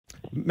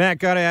Matt,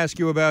 got to ask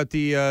you about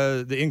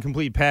the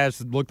incomplete pass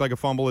that looked like a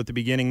fumble at the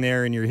beginning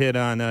there, and your hit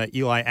on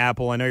Eli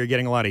Apple. I know you're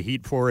getting a lot of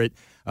heat for it,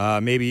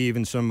 maybe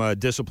even some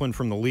discipline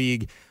from the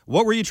league.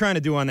 What were you trying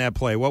to do on that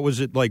play? What was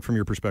it like from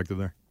your perspective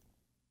there?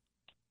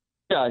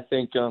 Yeah, I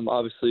think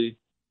obviously,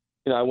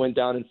 I went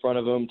down in front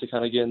of him to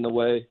kind of get in the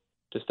way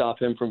to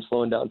stop him from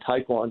slowing down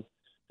Tyquan,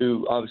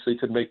 who obviously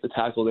could make the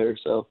tackle there.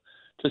 So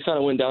just kind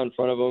of went down in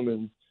front of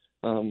him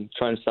and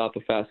trying to stop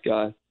a fast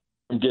guy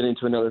from getting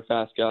to another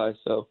fast guy.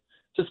 So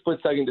just a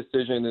split-second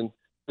decision, and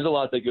there's a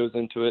lot that goes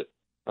into it.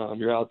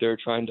 You're out there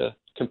trying to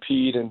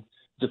compete, and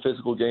it's a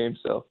physical game.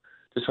 So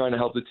just trying to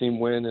help the team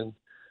win and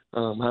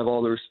have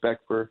all the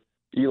respect for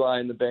Eli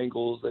and the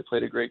Bengals. They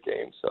played a great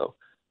game. So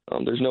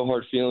there's no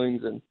hard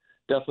feelings and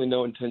definitely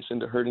no intention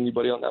to hurt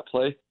anybody on that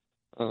play,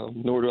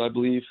 nor do I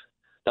believe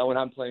that when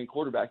I'm playing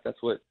quarterback,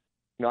 that's what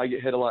I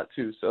get hit a lot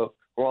too. So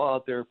we're all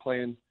out there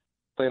playing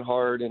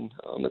hard, and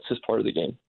that's just part of the game.